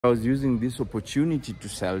I was using this opportunity to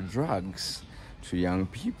sell drugs to young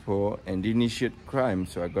people and initiate crime.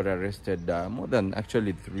 So I got arrested more than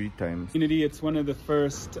actually 3 times. It's one of the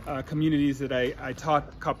first communities that I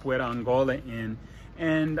taught Capoeira Angola in.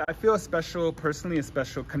 And I feel personally a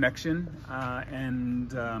special connection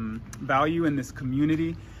and value in this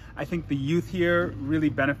community. I think the youth here really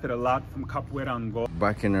benefit a lot from Capoeira Angola.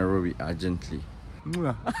 Back in Nairobi, urgently.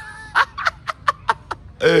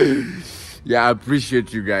 Yeah, I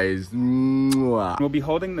appreciate you guys. We'll be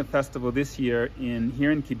holding the festival this year here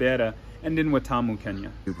in Kibera and in Watamu,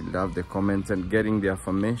 Kenya. You love the comments and getting the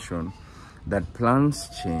affirmation that plans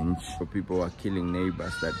change. So people are killing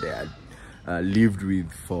neighbors that they had lived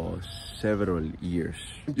with for several years.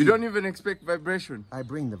 You don't even expect vibration. I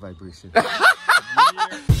bring the vibration.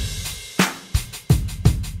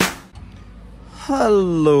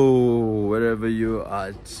 Hello, wherever you are,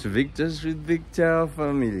 it's Victor's with Victor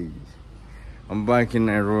family. I'm back in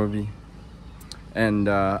Nairobi and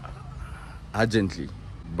urgently,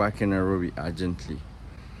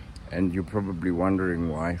 and you're probably wondering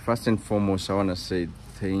why. First and foremost, I want to say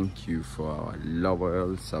thank you for our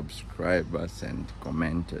loyal subscribers and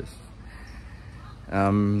commenters.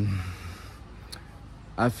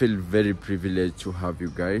 I feel very privileged to have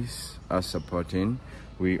you guys supporting.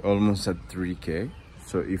 We almost at 3K.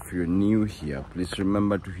 So if you're new here, please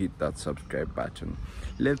remember to hit that subscribe button.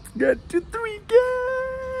 Let's get to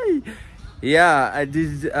 3K. Yeah, I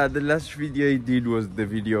did the last video I did was the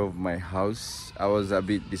video of my house. I was a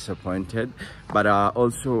bit disappointed, but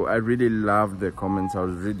also I really loved the comments. I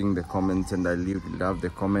was reading the comments and I really loved the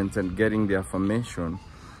comments and getting the affirmation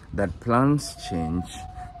that plans change,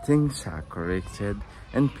 things are corrected,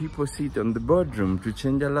 and people sit on the boardroom to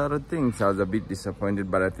change a lot of things. I was a bit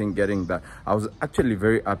disappointed, but I think getting that, I was actually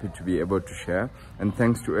very happy to be able to share. And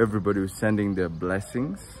thanks to everybody who's sending their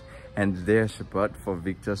blessings and their support for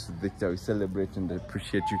Victor's Victor. We celebrate and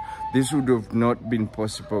appreciate you. This would have not been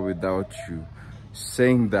possible without you.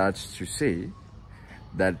 Saying that to say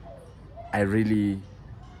that I really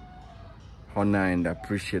honor and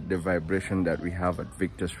appreciate the vibration that we have at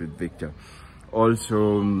Victor's with Victor.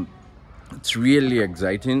 Also, it's really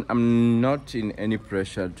exciting. I'm not in any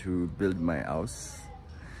pressure to build my house.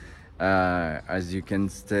 As you can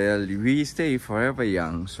tell, we stay forever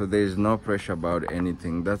young, so there's no pressure about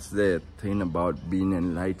anything. That's the thing about being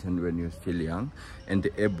enlightened when you're still young and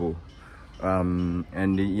able.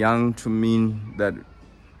 And young to mean that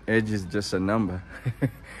age is just a number.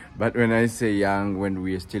 But when I say young, when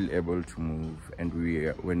we are still able to move and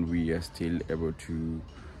when we are still able to,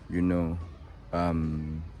 you know,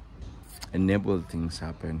 enable things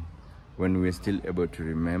happen, when we're still able to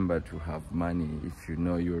remember to have money. If you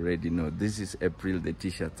know, you already know. This is April, the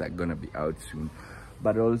t-shirts are gonna be out soon.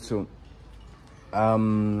 But also,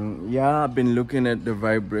 yeah, I've been looking at the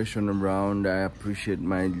vibration around. I appreciate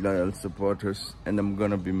my loyal supporters, and I'm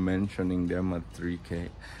gonna be mentioning them at 3K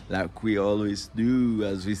like we always do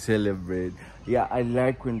as we celebrate. Yeah, I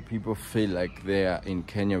like when people feel like they are in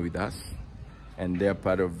Kenya with us and they're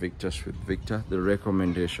part of Victor's with Victor. The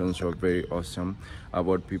recommendations are very awesome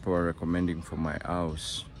about people are recommending for my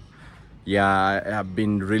house. Yeah, I have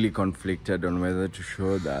been really conflicted on whether to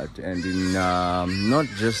show that, and in not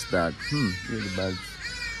just that, really bad.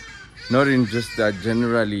 Not in just that,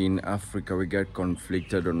 generally in Africa we get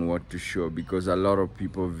conflicted on what to show because a lot of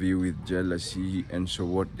people view with jealousy, and so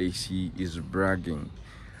what they see is bragging.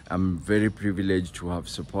 I'm very privileged to have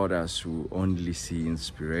supporters who only see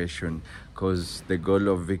inspiration, because the goal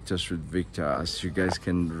of Victor's with Victor, as you guys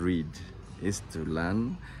can read, is to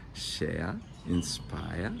learn, share,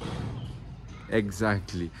 inspire.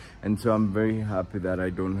 Exactly. And so I'm very happy that I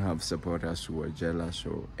don't have supporters who are jealous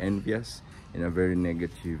or envious in a very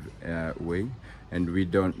negative way, and we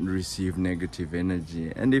don't receive negative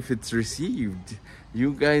energy. And if it's received,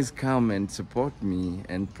 you guys come and support me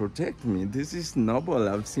and protect me. This is noble.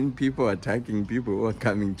 I've seen people attacking people who are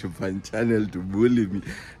coming to my channel to bully me,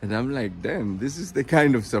 and I'm like, damn, this is the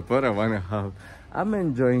kind of support I want to have. I'm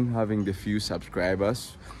enjoying having the few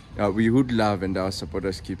subscribers. We would love, and our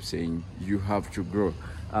supporters keep saying you have to grow,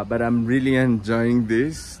 but I'm really enjoying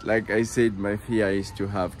this. Like I said, my fear is to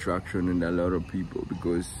have traction in a lot of people,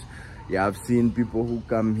 because yeah, I've seen people who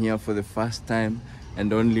come here for the first time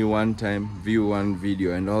and only one time view one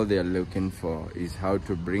video, and all they're looking for is how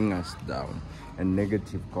to bring us down and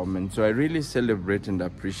negative comments. So I really celebrate and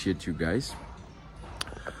appreciate you guys.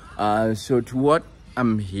 So to what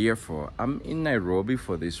I'm here for, I'm in Nairobi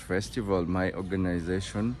for this festival. My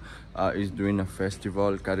organization is doing a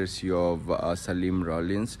festival courtesy of Salim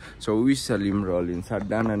Rollins. So who is Salim Rollins? I've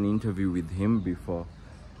done an interview with him before.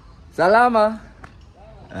 Salama!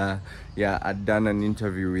 Yeah, I'd done an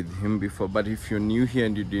interview with him before, but if you're new here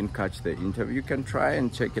and you didn't catch the interview, you can try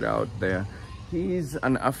and check it out there. He's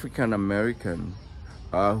an African American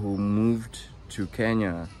who moved to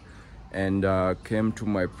Kenya and came to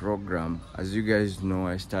my program. As you guys know,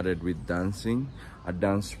 I started with dancing, a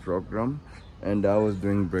dance program, and I was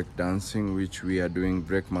doing break dancing, which we are doing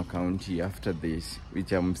Breakma County after this,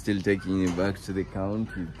 which I'm still taking you back to the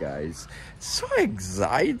county, guys. So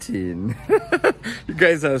exciting. You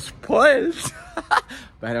guys are spoiled.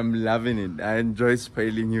 But I'm loving it. I enjoy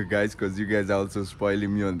spoiling you guys because you guys are also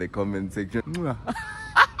spoiling me on the comment section.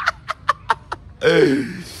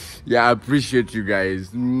 Yeah, I appreciate you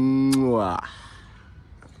guys. Yeah,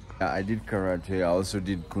 I did karate, I also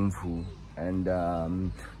did kung fu. And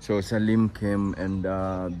so Salim came, and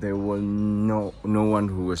there was no one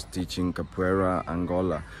who was teaching capoeira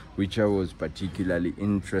Angola, which I was particularly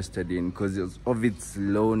interested in because of its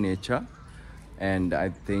low nature, and I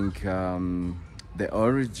think the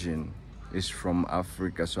origin is from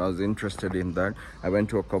Africa, so I was interested in that. I went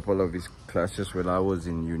to a couple of his classes when I was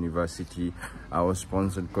in university. I was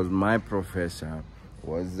sponsored because my professor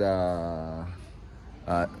was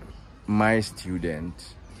my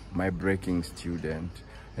student, my breaking student,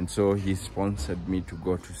 and so he sponsored me to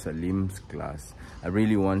go to Salim's class. I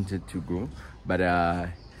really wanted to go, but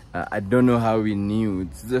I don't know how he knew.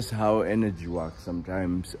 It's just how energy works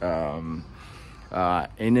sometimes.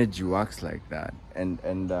 Energy works like that, and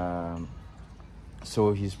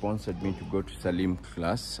so he sponsored me to go to Salim's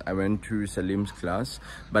class. I went to Salim's class,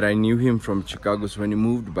 but I knew him from Chicago. So when he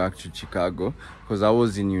moved back to Chicago, because I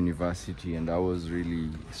was in university and I was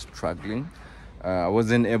really struggling, I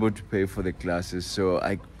wasn't able to pay for the classes, so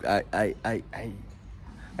I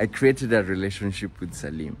created a relationship with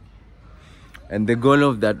Salim, and the goal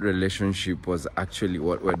of that relationship was actually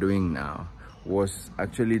what we're doing now, was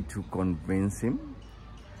actually to convince him,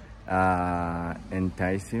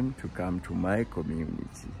 entice him to come to my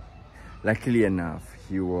community. Luckily enough,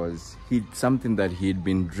 something that he'd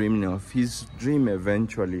been dreaming of. His dream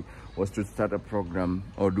eventually was to start a program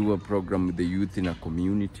or do a program with the youth in a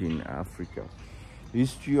community in Africa.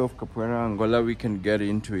 History of capoeira Angola, we can get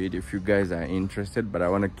into it if you guys are interested, but I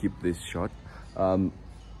want to keep this short.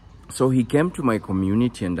 So he came to my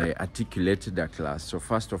community and I articulated a class. So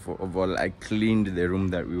first of all, I cleaned the room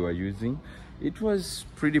that we were using. It was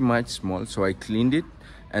pretty much small, so I cleaned it,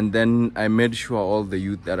 and then I made sure all the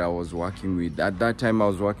youth that I was working with, at that time I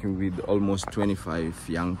was working with almost 25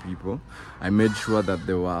 young people, I made sure that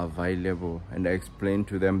they were available, and I explained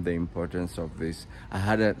to them the importance of this. I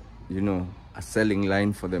had a selling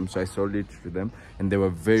line for them, so I sold it to them, and they were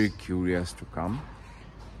very curious to come.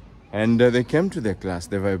 And they came to the class.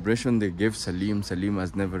 The vibration they gave Salim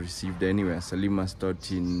has never received anywhere. Salim has taught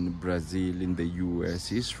in Brazil, in the US.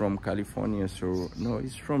 He's from California, so no,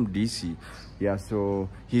 he's from DC. Yeah, so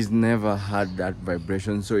he's never had that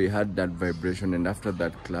vibration. So he had that vibration, and after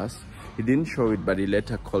that class, he didn't show it, but he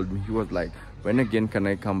later called me. He was like, when again can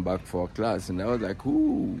I come back for a class? And I was like,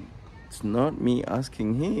 ooh, it's not me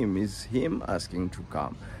asking him, it's him asking to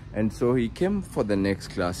come. And so he came for the next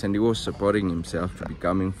class, and he was supporting himself to be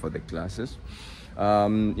coming for the classes.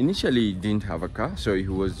 Initially, he didn't have a car, so he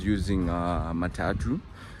was using a matatu.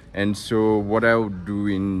 And so what I would do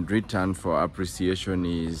in return for appreciation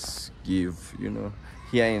is give,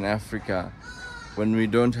 here in Africa, when we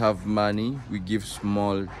don't have money, we give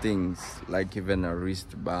small things, like even a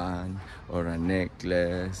wristband or a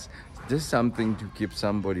necklace, just something to keep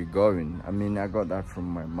somebody going. I mean, I got that from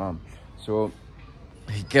my mom. So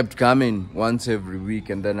he kept coming once every week,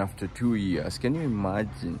 and then after 2 years, can you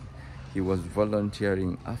imagine? He was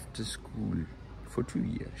volunteering after school for 2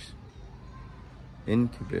 years in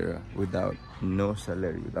Kibera without no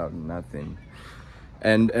salary, without nothing.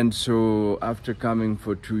 And so after coming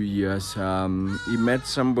for 2 years, he met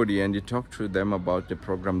somebody and he talked to them about the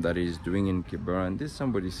program that he's doing in Kibera, and this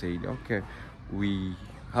somebody said, okay, we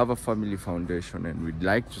have a family foundation and we'd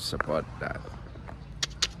like to support that.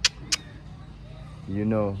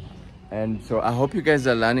 And so I hope you guys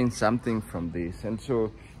are learning something from this. And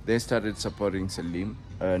so they started supporting Salim,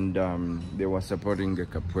 and they were supporting the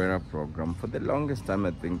capoeira program. For the longest time,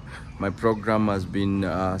 I think my program has been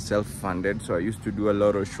self-funded, so I used to do a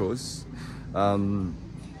lot of shows, and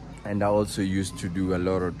I also used to do a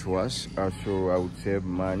lot of tours, so I would save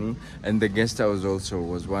money. And the guest house also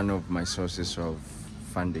was one of my sources of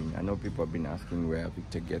funding. I know people have been asking where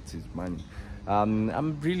Victor gets his money.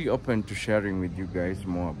 I'm really open to sharing with you guys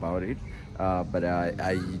more about it, but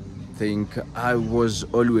I think I was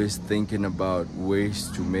always thinking about ways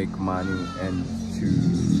to make money and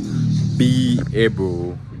to be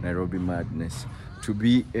able, Nairobi Madness, to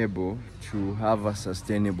be able to have a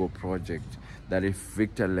sustainable project that if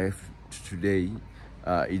Victor left today,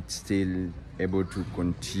 it's still able to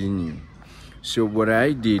continue. So what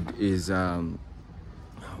I did is,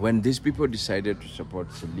 when these people decided to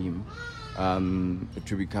support Salim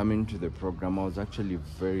to be coming to the program, I was actually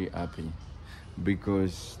very happy,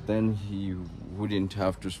 because then he wouldn't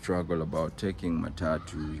have to struggle about taking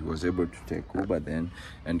matatu. He was able to take Uber then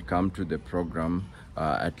and come to the program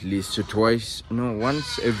at least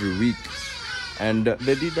once every week. And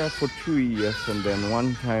they did that for 2 years, and then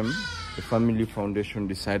one time the Family Foundation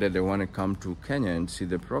decided they want to come to Kenya and see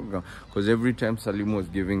the program, because every time Salim was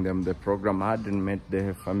giving them the program, I hadn't met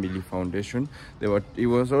the Family Foundation. He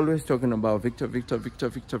was always talking about Victor,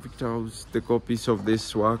 how's the copies of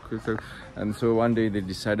this work? And so one day they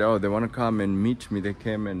decided, oh, they want to come and meet me. They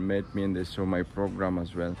came and met me, and they saw my program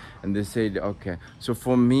as well. And they said, okay. So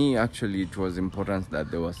for me, actually, it was important that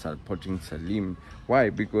they were supporting Salim. Why?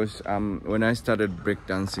 Because when I started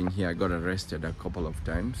breakdancing here, I got arrested a couple of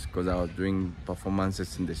times because I was doing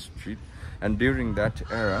performances in the street. And during that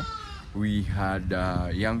era, we had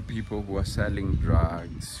young people who were selling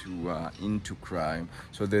drugs, who were into crime.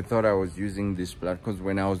 So they thought I was using this platform, because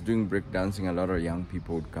when I was doing breakdancing, a lot of young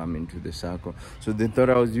people would come into the circle. So they thought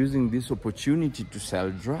I was using this opportunity to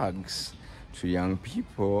sell drugs to young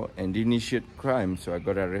people and initiate crime. So I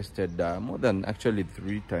got arrested more than actually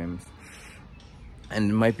 3 times.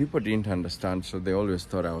 And my people didn't understand, so they always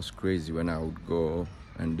thought I was crazy when I would go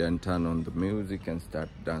and then turn on the music and start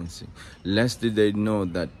dancing. Less did they know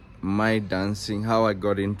that my dancing, how I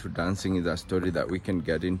got into dancing, is a story that we can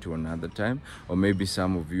get into another time, or maybe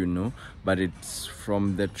some of you know, but it's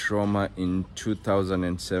from the trauma in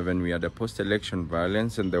 2007. We had a post-election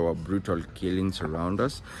violence and there were brutal killings around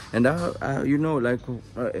us. And you know, like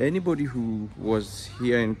anybody who was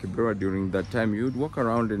here in Kibera during that time, you'd walk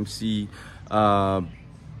around and see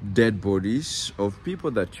dead bodies of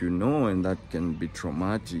people that you know, and that can be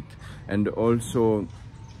traumatic. And also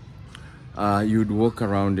you'd walk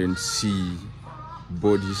around and see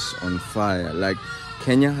bodies on fire. Like,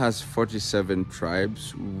 Kenya has 47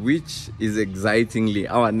 tribes, which is excitingly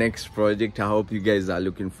our next project. I hope you guys are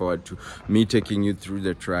looking forward to me taking you through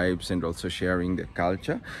the tribes and also sharing the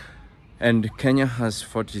culture. And Kenya has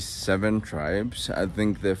 47 tribes. I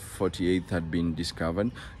think the 48th had been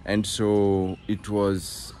discovered. And so it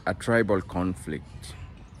was a tribal conflict.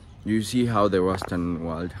 You see how the Western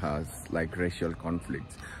world has like racial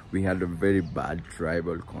conflicts. We had a very bad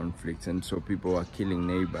tribal conflict. And so people were killing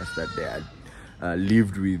neighbors that they had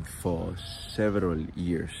lived with for several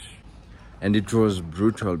years. And it was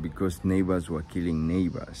brutal because neighbors were killing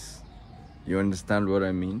neighbors. You understand what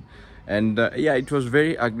I mean? And yeah, it was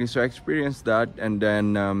very ugly. So I experienced that, and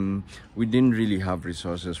then we didn't really have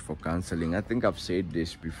resources for counseling. I think I've said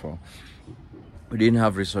this before. We didn't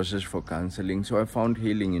have resources for counseling, so I found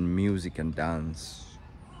healing in music and dance.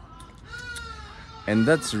 And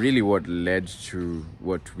that's really what led to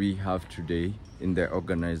what we have today in the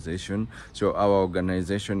organization. So our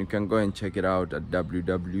organization, you can go and check it out at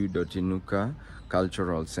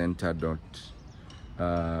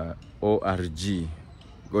www.inukaculturalcenter.org.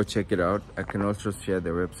 Go check it out. I can also share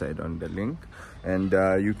the website on the link, and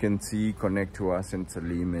you can connect to us and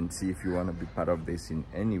Salim and see if you want to be part of this in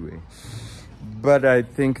any way. But I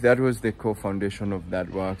think that was the co-foundation of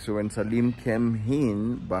that work. So when Salim came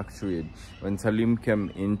when Salim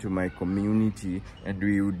came into my community and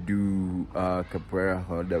we would do capoeira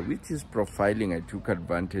Hoda, which is profiling, I took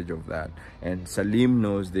advantage of that. And Salim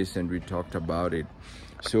knows this, and we talked about it.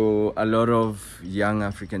 So a lot of young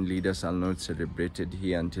African leaders are not celebrated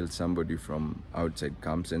here until somebody from outside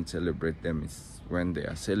comes and celebrate them. Is when they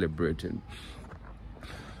are celebrated.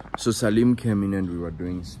 So Salim came in and we were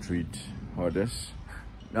doing street orders.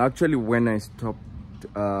 Actually, when I stopped,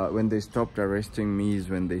 when they stopped arresting me is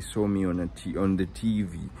when they saw me on the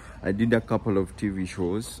TV. I did a couple of TV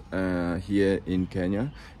shows here in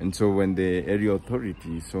Kenya, and so when the area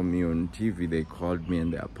authorities saw me on TV, they called me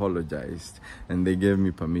and they apologized, and they gave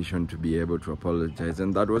me permission to be able to apologize.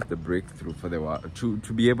 And that was the breakthrough for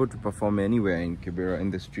to be able to perform anywhere in Kibera,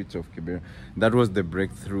 in the streets of Kibera. That was the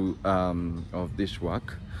breakthrough of this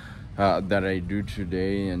work that I do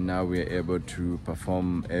today, and now we're able to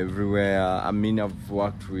perform everywhere. I mean, I've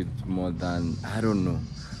worked with more than, I don't know,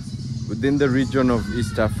 within the region of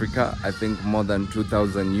East Africa, I think more than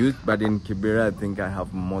 2,000 youth, but in Kibera, I think I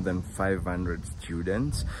have more than 500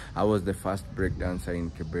 students. I was the first breakdancer in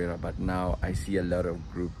Kibera, but now I see a lot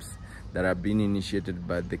of groups that have been initiated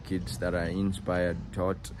by the kids that are inspired,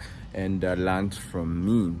 taught, and learned from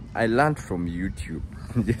me. I learned from YouTube,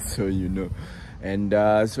 just so you know. And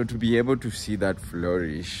so to be able to see that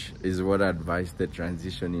flourish is what advised the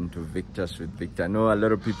transition into Victors with Victor. I know a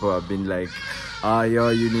lot of people have been like, yo,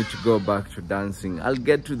 you need to go back to dancing. I'll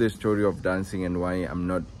get to the story of dancing and why I'm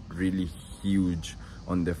not really huge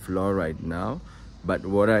on the floor right now. But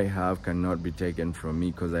what I have cannot be taken from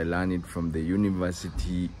me because I learned it from the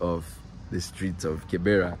University of the Streets of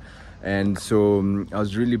Kibera. And so I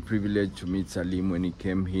was really privileged to meet Salim. When he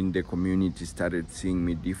came in, the community started seeing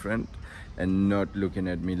me different and not looking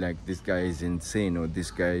at me like this guy is insane or this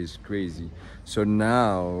guy is crazy. So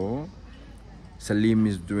now Salim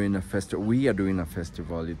is doing a festival. We are doing a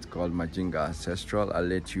festival. It's called Majinga Ancestral. I'll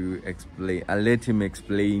let him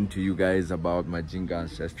explain to you guys about Majinga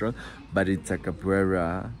Ancestral. But it's a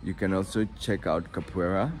capoeira. You can also check out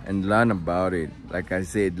capoeira and learn about it. Like I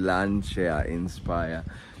said, learn, share, inspire.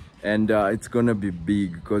 And it's gonna be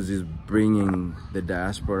big because it's bringing the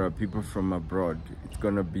diaspora, people from abroad. It's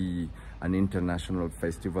gonna be an international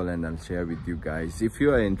festival, and I'll share with you guys. If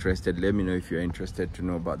you are interested, let me know if you're interested to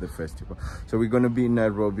know about the festival. So we're gonna be in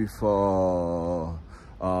Nairobi for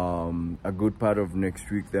a good part of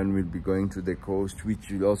next week. Then we'll be going to the coast,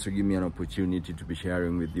 which will also give me an opportunity to be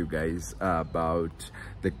sharing with you guys about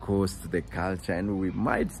the coast, the culture, and we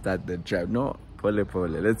might start the tribe. No, pole.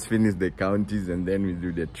 Let's finish the counties and then we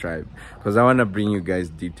do the tribe, because I want to bring you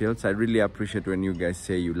guys details. I really appreciate when you guys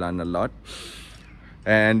say you learn a lot,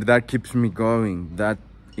 and that keeps me going. That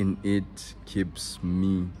in it keeps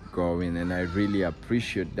me going, and I really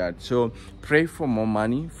appreciate that. So pray for more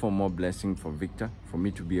money, for more blessing for Victor, for me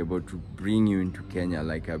to be able to bring you into Kenya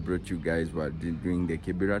like I brought you guys while doing the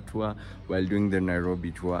Kibera tour, while doing the Nairobi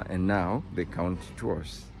tour, and now the county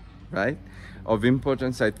tours, right? Of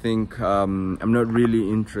importance, I think I'm not really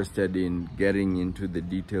interested in getting into the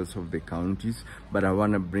details of the counties, but I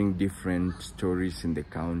want to bring different stories in the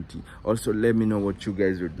county. Also, let me know what you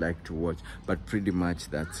guys would like to watch, but pretty much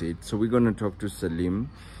that's it. So we're going to talk to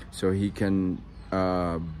Salim so he can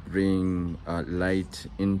bring light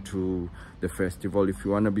into the festival. If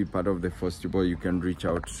you want to be part of the festival, you can reach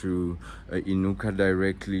out to Inuka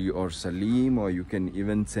directly or Salim, or you can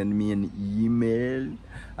even send me an email.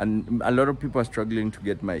 And a lot of people are struggling to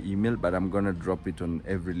get my email, but I'm gonna drop it on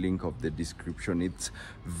every link of the description. It's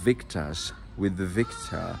Victors with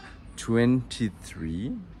Victor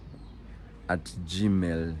 23 at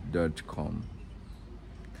gmail.com.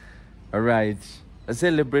 All right, I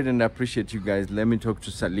celebrate and appreciate you guys. Let me talk to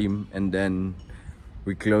Salim and then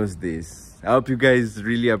we close this. I hope you guys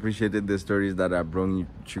really appreciated the stories that I brought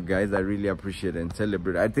you guys. I really appreciate and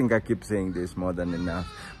celebrate. I think I keep saying this more than enough,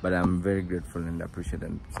 but I'm very grateful and appreciate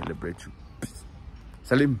and celebrate you.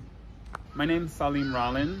 Salim. My name's Salim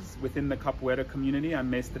Rollins. Within the Capoeira community, I'm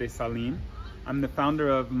Mestre Salim. I'm the founder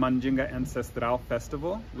of Majinga Ancestral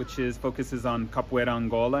Festival, which focuses on Capoeira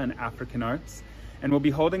Angola and African arts. And we'll be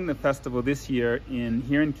holding the festival this year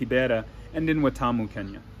here in Kibera and in Watamu,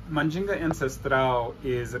 Kenya. Majinga Ancestral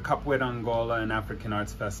is a Capoeira Angola and African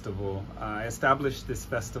arts festival. I established this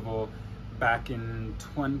festival back in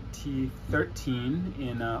 2013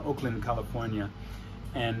 in Oakland, California.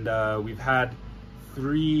 And we've had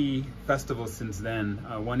 3 festivals since then.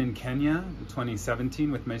 One in Kenya in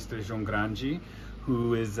 2017 with Mestre João Grande,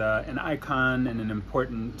 who is an icon and an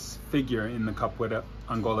important figure in the Capoeira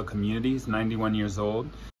Angola community. He's 91 years old.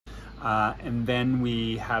 And then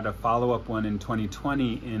we had a follow-up one in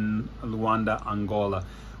 2020 in Luanda, Angola,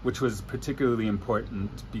 which was particularly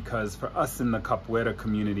important because for us in the Capoeira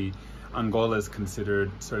community, Angola is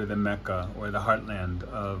considered sort of the Mecca or the heartland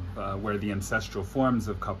of where the ancestral forms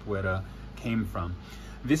of Capoeira came from.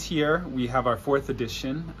 This year we have our 4th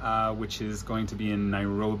edition, which is going to be in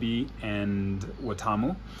Nairobi and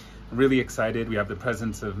Watamu. Really excited. We have the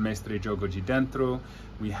presence of Mestre Jogo de Dentro.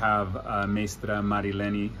 We have Mestra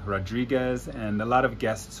Marilene Rodriguez and a lot of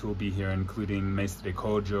guests who will be here, including Mestre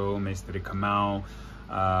Kojo, Mestre Kamau,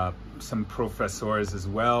 some professors as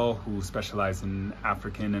well who specialize in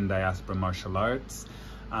African and diaspora martial arts.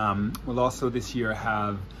 We'll also this year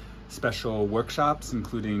have special workshops,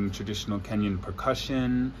 including traditional Kenyan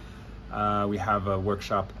percussion. We have a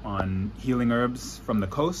workshop on healing herbs from the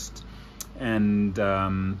coast, and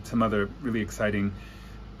some other really exciting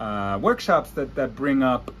workshops that bring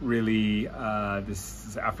up really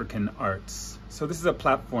this African arts. So this is a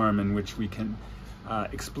platform in which we can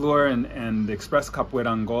explore and express Capoeira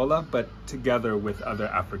Angola, but together with other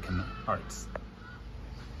African arts.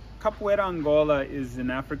 Capoeira Angola is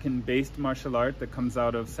an African-based martial art that comes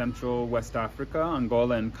out of Central West Africa,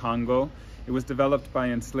 Angola and Congo. It was developed by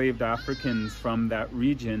enslaved Africans from that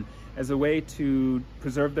region as a way to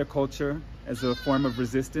preserve their culture, as a form of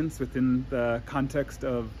resistance within the context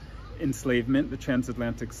of enslavement, the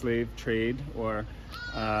transatlantic slave trade, or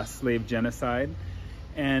slave genocide.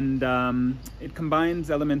 And it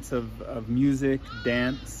combines elements of music,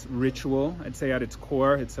 dance, ritual. I'd say at its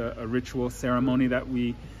core, it's a ritual ceremony that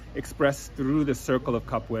we express through the circle of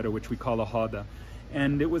capoeira, which we call a roda.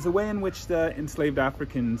 And it was a way in which the enslaved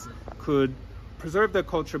Africans could preserve their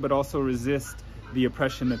culture, but also resist the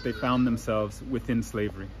oppression that they found themselves within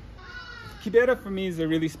slavery. Kibera for me is a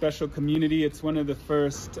really special community. It's one of the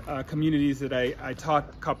first communities that I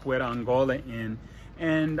taught Capoeira Angola in.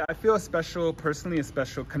 And I feel personally a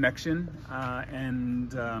special connection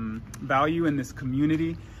and value in this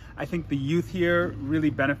community. I think the youth here really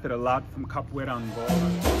benefit a lot from Capoeira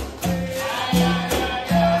Angola.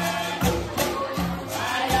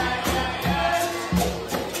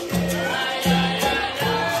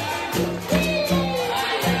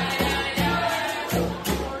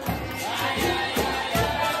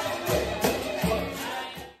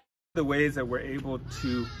 The ways that we're able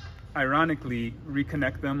to ironically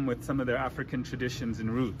reconnect them with some of their African traditions and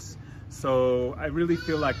roots. So I really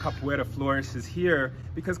feel like capoeira flourishes here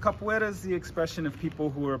because capoeira is the expression of people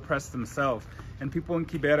who are oppressed themselves. And people in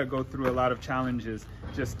Kibera go through a lot of challenges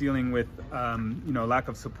just dealing with lack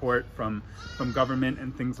of support from government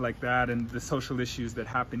and things like that, and the social issues that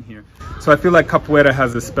happen here. So I feel like capoeira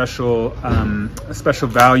has a special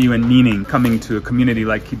value and meaning coming to a community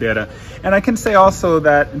like Kibera. And I can say also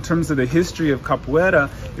that in terms of the history of capoeira,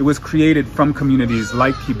 it was created from communities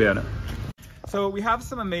like Kibera. So we have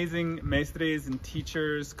some amazing mestres and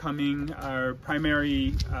teachers coming. Our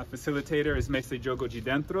primary facilitator is Mestre Diogo de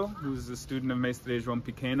Dentro, who's a student of Mestre João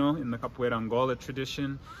Pequeno in the Capoeira Angola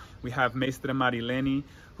tradition. We have Mestre Marilene,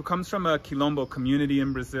 who comes from a Quilombo community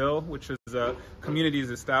in Brazil, which is a community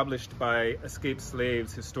established by escaped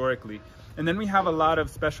slaves historically. And then we have a lot of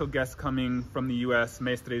special guests coming from the US,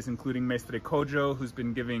 mestres including Mestre Kojo, who's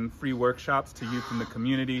been giving free workshops to youth in the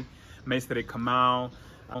community, Mestre Kamau.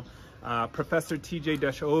 Professor TJ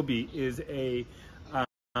Deshobi is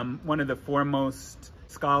one of the foremost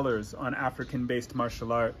scholars on African-based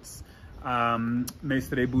martial arts.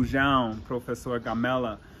 Mestre Bujão, Professor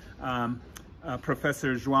Gamela,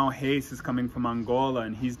 Professor João Reis is coming from Angola,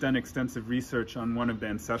 and he's done extensive research on one of the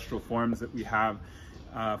ancestral forms that we have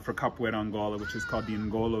for Capoeira Angola, which is called the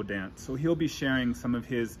Ngolo dance. So he'll be sharing some of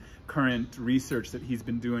his current research that he's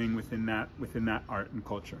been doing within that art and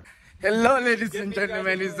culture. Hello ladies and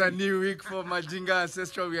gentlemen, it's a new week for Majinga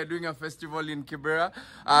Ancestral. We are doing a festival in Kibera,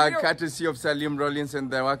 courtesy of Salim Rollins and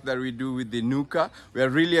the work that we do with the Nuka. We are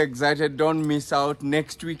really excited, don't miss out.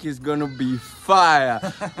 Next week is gonna be fire.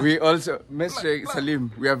 We also, Mestre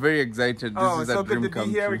Salim, we are very excited. This is a dream come true. Oh, so good to be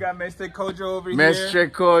here. We got Mestre Kojo over here. Mestre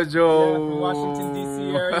Kojo. Yeah, from Washington,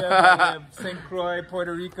 D.C. area, St. Croix,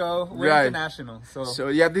 Puerto Rico. We're international. So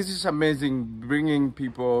yeah, this is amazing, bringing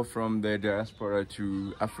people from the diaspora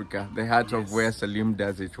to Africa. The heart of where Salim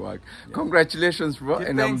does its work. Yeah. Congratulations, bro,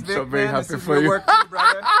 and thanks, I'm so very happy for you. Work too,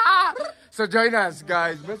 brother. So join us,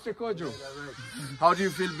 guys. Mr. Kojo, how do you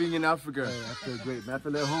feel being in Africa? Hey, I feel great, man. I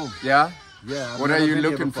feel at home. Yeah? Yeah. What are you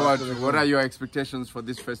looking forward to? What are your expectations for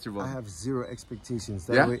this festival? I have zero expectations.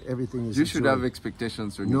 That way everything is You should have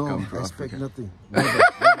expectations when you come to Africa. No, I expect nothing. Never.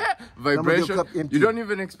 Vibration? You don't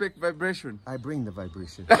even expect vibration? I bring the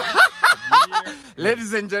vibration.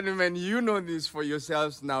 Ladies and gentlemen, you know this for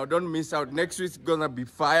yourselves now. Don't miss out. Next week's gonna be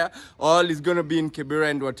fire. All is gonna be in Kibera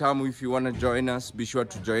and Watamu. If you wanna join us, be sure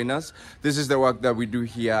to join us. This is the work that we do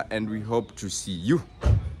here, and we hope to see you.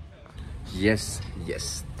 Yes,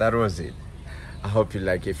 that was it. I hope you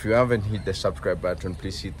like it. If you haven't hit the subscribe button,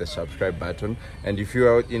 please hit the subscribe button. And if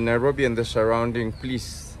you're out in Nairobi and the surrounding,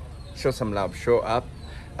 please show some love, show up.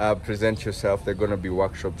 Present yourself. There are going to be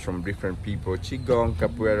workshops from different people, qigong,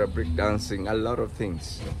 capoeira, breakdancing, a lot of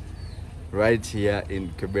things right here in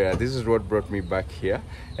Kibera. This is what brought me back here,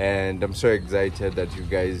 and I'm so excited that you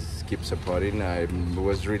guys keep supporting. I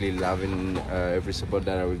was really loving every support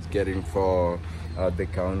that I was getting for the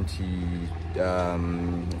county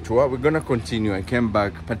tour. We're going to continue. I came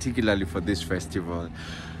back particularly for this festival.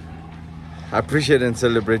 I appreciate and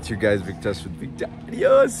celebrate you guys. Victors with Victor.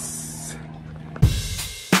 Adios.